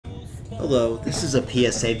Hello, this is a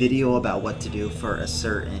PSA video about what to do for a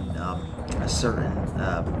certain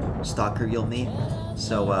stalker you'll meet.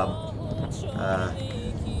 So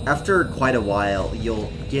after quite a while,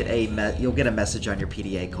 you'll get a message on your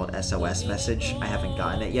PDA called SOS message. I haven't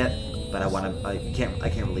gotten it yet, but I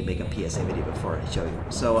can't really make a PSA video before I show you.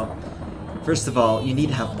 So first of all, you need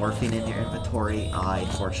to have morphine in your inventory. I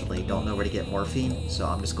unfortunately don't know where to get morphine, so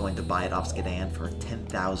I'm just going to buy it off Scadan for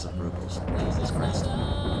 10,000 rubles. Jesus Christ.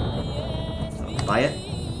 So buy it,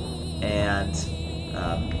 and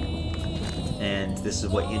this is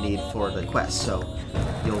what you need for the quest. So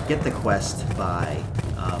you'll get the quest by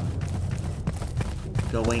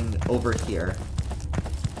going over here.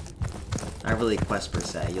 Not really a quest per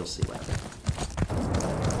se, you'll see whatever.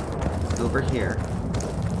 Go over here,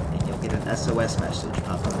 and you'll get an SOS message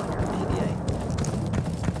pop up on your PDA.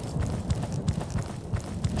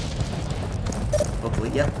 Hopefully,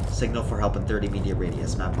 yep. Signal for help in 30 media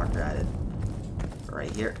radius. Map marker added.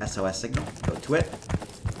 Right here, SOS signal. Go to it.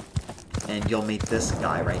 And you'll meet this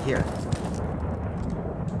guy right here.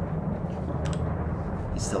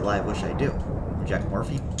 He's still alive, wish I do. Inject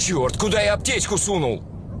morphine. Черт, куда я аптечку сунул?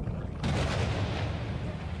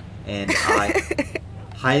 And I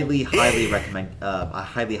highly recommend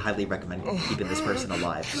keeping this person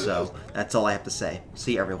alive. So that's all I have to say.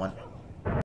 See everyone.